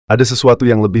Ada sesuatu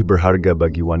yang lebih berharga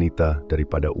bagi wanita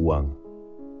daripada uang.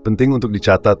 Penting untuk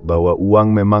dicatat bahwa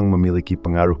uang memang memiliki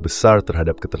pengaruh besar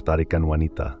terhadap ketertarikan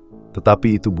wanita.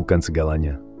 Tetapi itu bukan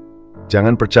segalanya.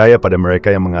 Jangan percaya pada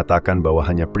mereka yang mengatakan bahwa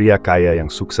hanya pria kaya yang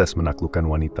sukses menaklukkan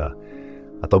wanita,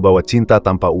 atau bahwa cinta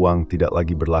tanpa uang tidak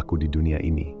lagi berlaku di dunia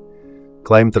ini.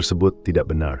 Klaim tersebut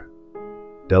tidak benar.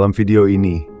 Dalam video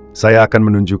ini, saya akan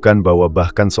menunjukkan bahwa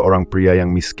bahkan seorang pria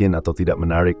yang miskin atau tidak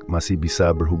menarik masih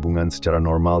bisa berhubungan secara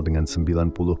normal dengan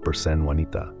 90%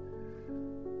 wanita.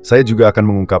 Saya juga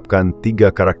akan mengungkapkan 3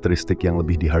 karakteristik yang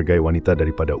lebih dihargai wanita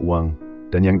daripada uang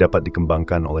dan yang dapat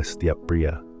dikembangkan oleh setiap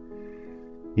pria.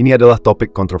 Ini adalah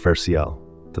topik kontroversial,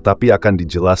 tetapi akan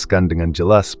dijelaskan dengan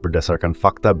jelas berdasarkan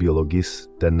fakta biologis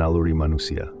dan naluri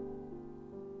manusia.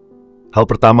 Hal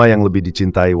pertama yang lebih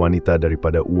dicintai wanita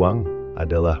daripada uang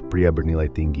adalah pria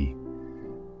bernilai tinggi.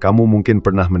 Kamu mungkin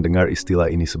pernah mendengar istilah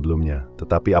ini sebelumnya,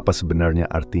 tetapi apa sebenarnya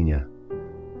artinya?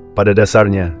 Pada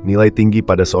dasarnya, nilai tinggi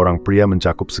pada seorang pria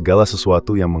mencakup segala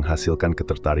sesuatu yang menghasilkan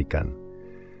ketertarikan.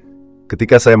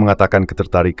 Ketika saya mengatakan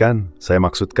ketertarikan, saya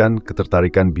maksudkan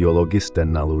ketertarikan biologis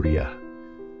dan naluriah.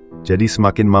 Jadi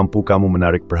semakin mampu kamu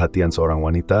menarik perhatian seorang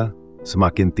wanita,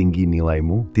 semakin tinggi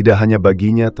nilaimu, tidak hanya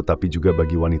baginya tetapi juga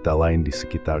bagi wanita lain di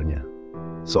sekitarnya.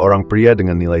 Seorang pria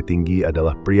dengan nilai tinggi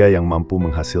adalah pria yang mampu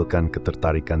menghasilkan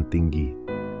ketertarikan tinggi.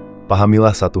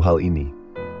 Pahamilah satu hal ini.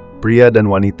 Pria dan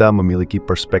wanita memiliki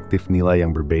perspektif nilai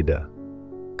yang berbeda.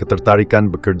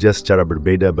 Ketertarikan bekerja secara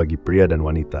berbeda bagi pria dan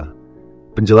wanita.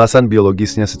 Penjelasan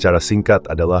biologisnya secara singkat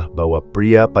adalah bahwa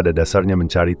pria pada dasarnya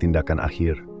mencari tindakan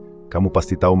akhir. Kamu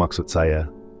pasti tahu maksud saya.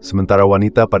 Sementara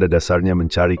wanita pada dasarnya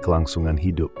mencari kelangsungan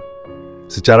hidup.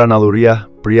 Secara naluriah,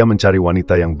 pria mencari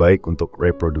wanita yang baik untuk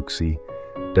reproduksi,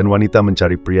 dan wanita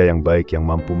mencari pria yang baik yang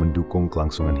mampu mendukung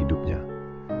kelangsungan hidupnya.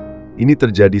 Ini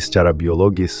terjadi secara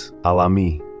biologis,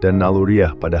 alami, dan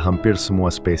naluriah pada hampir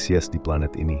semua spesies di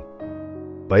planet ini.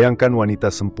 Bayangkan wanita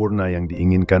sempurna yang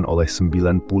diinginkan oleh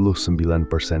 99%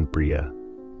 pria.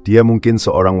 Dia mungkin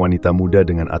seorang wanita muda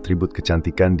dengan atribut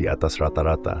kecantikan di atas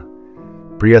rata-rata.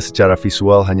 Pria secara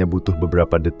visual hanya butuh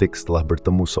beberapa detik setelah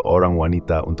bertemu seorang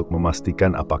wanita untuk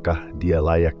memastikan apakah dia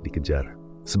layak dikejar.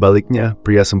 Sebaliknya,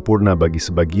 pria sempurna bagi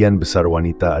sebagian besar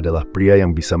wanita adalah pria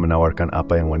yang bisa menawarkan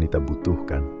apa yang wanita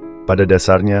butuhkan. Pada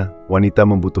dasarnya, wanita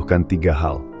membutuhkan 3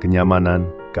 hal: kenyamanan,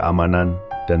 keamanan,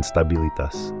 dan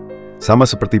stabilitas. Sama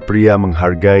seperti pria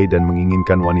menghargai dan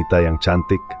menginginkan wanita yang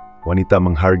cantik, wanita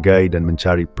menghargai dan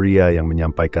mencari pria yang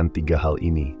menyampaikan 3 hal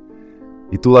ini.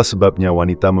 Itulah sebabnya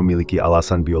wanita memiliki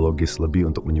alasan biologis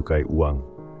lebih untuk menyukai uang.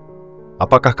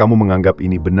 Apakah kamu menganggap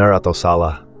ini benar atau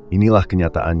salah? Inilah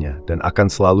kenyataannya dan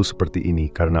akan selalu seperti ini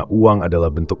karena uang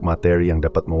adalah bentuk materi yang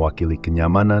dapat mewakili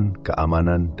kenyamanan,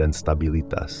 keamanan, dan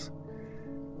stabilitas.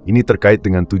 Ini terkait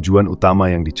dengan tujuan utama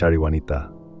yang dicari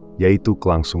wanita, yaitu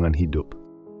kelangsungan hidup.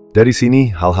 Dari sini,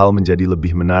 hal-hal menjadi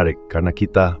lebih menarik karena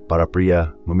kita, para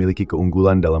pria, memiliki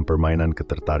keunggulan dalam permainan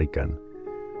ketertarikan.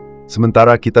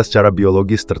 Sementara kita secara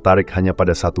biologis tertarik hanya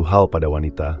pada satu hal pada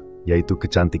wanita, yaitu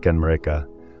kecantikan mereka.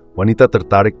 Wanita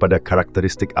tertarik pada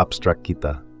karakteristik abstrak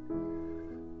kita.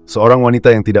 Seorang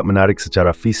wanita yang tidak menarik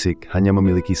secara fisik hanya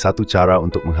memiliki satu cara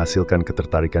untuk menghasilkan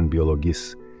ketertarikan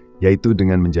biologis, yaitu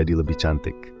dengan menjadi lebih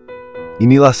cantik.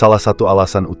 Inilah salah satu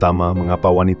alasan utama mengapa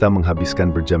wanita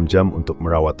menghabiskan berjam-jam untuk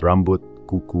merawat rambut,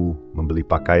 kuku, membeli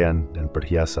pakaian, dan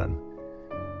perhiasan.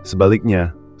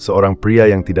 Sebaliknya, seorang pria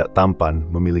yang tidak tampan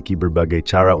memiliki berbagai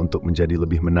cara untuk menjadi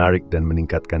lebih menarik dan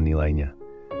meningkatkan nilainya.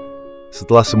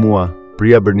 Setelah semua,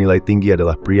 pria bernilai tinggi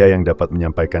adalah pria yang dapat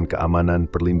menyampaikan keamanan,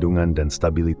 perlindungan, dan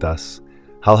stabilitas,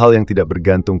 hal-hal yang tidak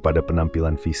bergantung pada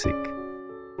penampilan fisik.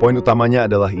 Poin utamanya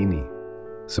adalah ini.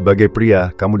 Sebagai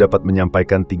pria, kamu dapat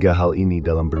menyampaikan 3 hal ini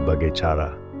dalam berbagai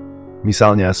cara.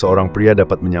 Misalnya, seorang pria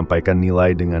dapat menyampaikan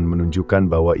nilai dengan menunjukkan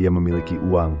bahwa ia memiliki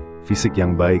uang, fisik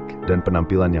yang baik, dan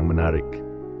penampilan yang menarik.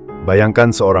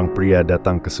 Bayangkan seorang pria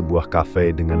datang ke sebuah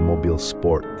kafe dengan mobil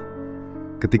sport.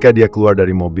 Ketika dia keluar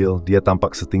dari mobil, dia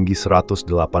tampak setinggi 180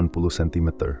 cm,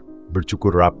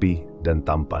 bercukur rapi dan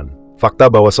tampan. Fakta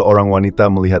bahwa seorang wanita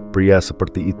melihat pria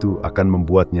seperti itu akan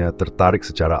membuatnya tertarik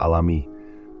secara alami,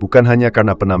 bukan hanya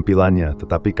karena penampilannya,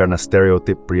 tetapi karena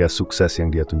stereotip pria sukses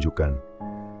yang dia tunjukkan.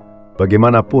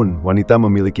 Bagaimanapun, wanita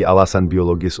memiliki alasan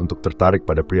biologis untuk tertarik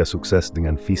pada pria sukses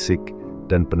dengan fisik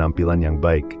dan penampilan yang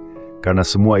baik, karena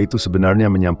semua itu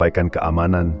sebenarnya menyampaikan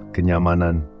keamanan,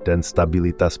 kenyamanan, dan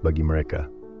stabilitas bagi mereka.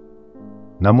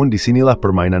 Namun disinilah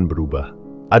permainan berubah.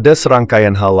 Ada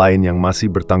serangkaian hal lain yang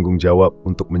masih bertanggung jawab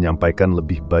untuk menyampaikan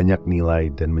lebih banyak nilai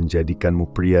dan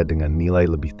menjadikanmu pria dengan nilai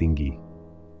lebih tinggi.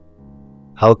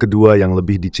 Hal kedua yang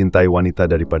lebih dicintai wanita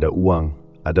daripada uang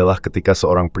adalah ketika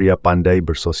seorang pria pandai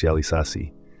bersosialisasi.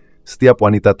 Setiap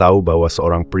wanita tahu bahwa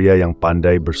seorang pria yang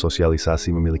pandai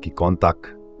bersosialisasi memiliki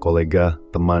kontak, kolega,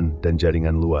 teman, dan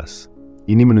jaringan luas.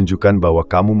 Ini menunjukkan bahwa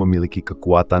kamu memiliki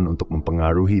kekuatan untuk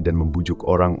mempengaruhi dan membujuk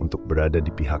orang untuk berada di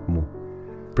pihakmu.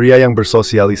 Pria yang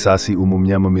bersosialisasi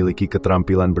umumnya memiliki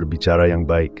keterampilan berbicara yang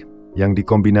baik, yang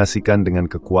dikombinasikan dengan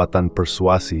kekuatan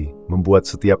persuasi, membuat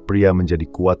setiap pria menjadi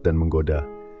kuat dan menggoda.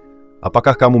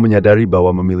 Apakah kamu menyadari bahwa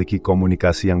memiliki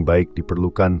komunikasi yang baik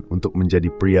diperlukan untuk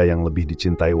menjadi pria yang lebih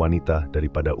dicintai wanita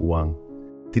daripada uang?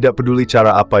 Tidak peduli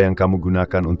cara apa yang kamu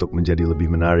gunakan untuk menjadi lebih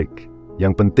menarik.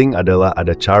 Yang penting adalah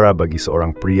ada cara bagi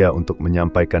seorang pria untuk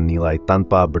menyampaikan nilai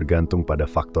tanpa bergantung pada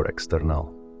faktor eksternal.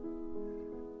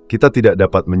 Kita tidak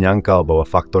dapat menyangkal bahwa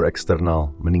faktor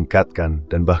eksternal meningkatkan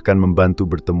dan bahkan membantu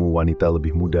bertemu wanita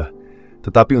lebih mudah.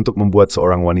 Tetapi untuk membuat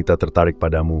seorang wanita tertarik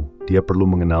padamu, dia perlu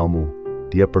mengenalmu.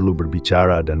 Dia perlu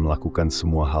berbicara dan melakukan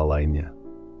semua hal lainnya.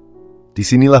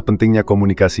 Disinilah pentingnya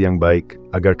komunikasi yang baik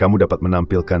agar kamu dapat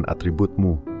menampilkan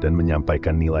atributmu dan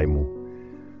menyampaikan nilaimu.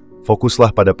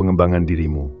 Fokuslah pada pengembangan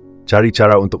dirimu. Cari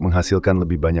cara untuk menghasilkan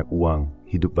lebih banyak uang,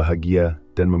 hidup bahagia,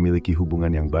 dan memiliki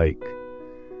hubungan yang baik.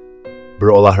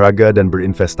 Berolahraga dan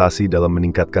berinvestasi dalam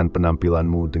meningkatkan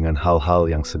penampilanmu dengan hal-hal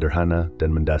yang sederhana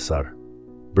dan mendasar.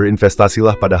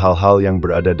 Berinvestasilah pada hal-hal yang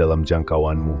berada dalam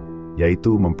jangkauanmu,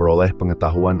 yaitu memperoleh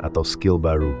pengetahuan atau skill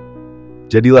baru.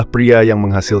 Jadilah pria yang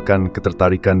menghasilkan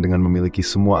ketertarikan dengan memiliki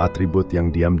semua atribut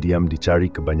yang diam-diam dicari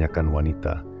kebanyakan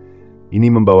wanita. Ini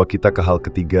membawa kita ke hal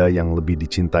ketiga yang lebih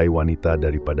dicintai wanita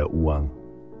daripada uang.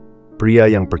 Pria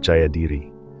yang percaya diri.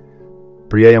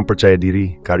 Pria yang percaya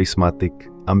diri, karismatik,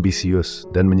 ambisius,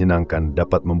 dan menyenangkan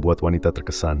dapat membuat wanita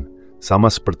terkesan,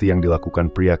 sama seperti yang dilakukan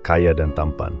pria kaya dan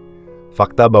tampan.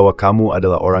 Fakta bahwa kamu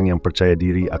adalah orang yang percaya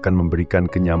diri akan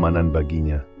memberikan kenyamanan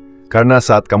baginya. Karena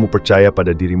saat kamu percaya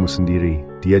pada dirimu sendiri,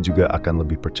 dia juga akan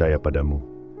lebih percaya padamu.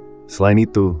 Selain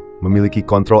itu, memiliki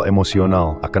kontrol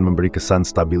emosional akan memberi kesan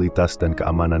stabilitas dan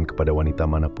keamanan kepada wanita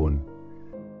manapun.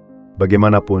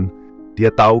 Bagaimanapun,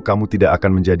 dia tahu kamu tidak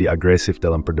akan menjadi agresif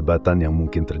dalam perdebatan yang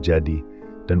mungkin terjadi,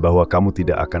 dan bahwa kamu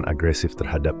tidak akan agresif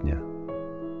terhadapnya.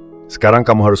 Sekarang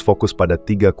kamu harus fokus pada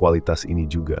 3 kualitas ini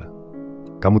juga.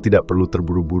 Kamu tidak perlu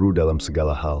terburu-buru dalam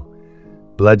segala hal.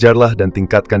 Belajarlah dan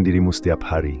tingkatkan dirimu setiap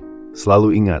hari.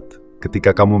 Selalu ingat, ketika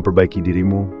kamu memperbaiki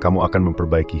dirimu, kamu akan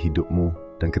memperbaiki hidupmu.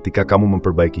 Dan ketika kamu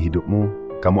memperbaiki hidupmu,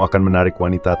 kamu akan menarik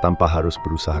wanita tanpa harus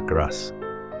berusaha keras.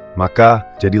 Maka,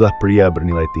 jadilah pria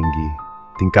bernilai tinggi.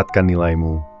 Tingkatkan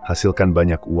nilaimu, hasilkan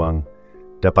banyak uang,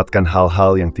 dapatkan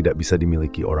hal-hal yang tidak bisa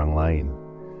dimiliki orang lain.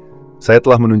 Saya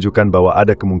telah menunjukkan bahwa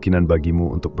ada kemungkinan bagimu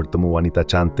untuk bertemu wanita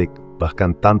cantik,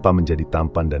 bahkan tanpa menjadi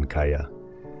tampan dan kaya.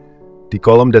 Di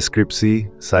kolom deskripsi,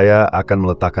 saya akan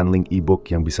meletakkan link e-book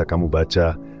yang bisa kamu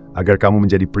baca agar kamu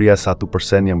menjadi pria 1%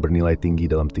 yang bernilai tinggi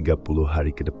dalam 30 hari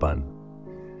ke depan.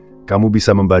 Kamu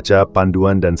bisa membaca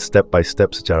panduan dan step by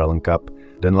step secara lengkap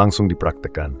dan langsung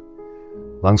dipraktekkan.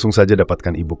 Langsung saja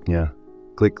dapatkan e-booknya,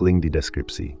 klik link di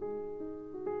deskripsi.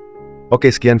 Oke,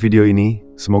 sekian video ini.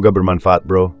 Semoga bermanfaat,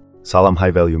 bro. Salam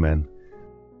high value, man.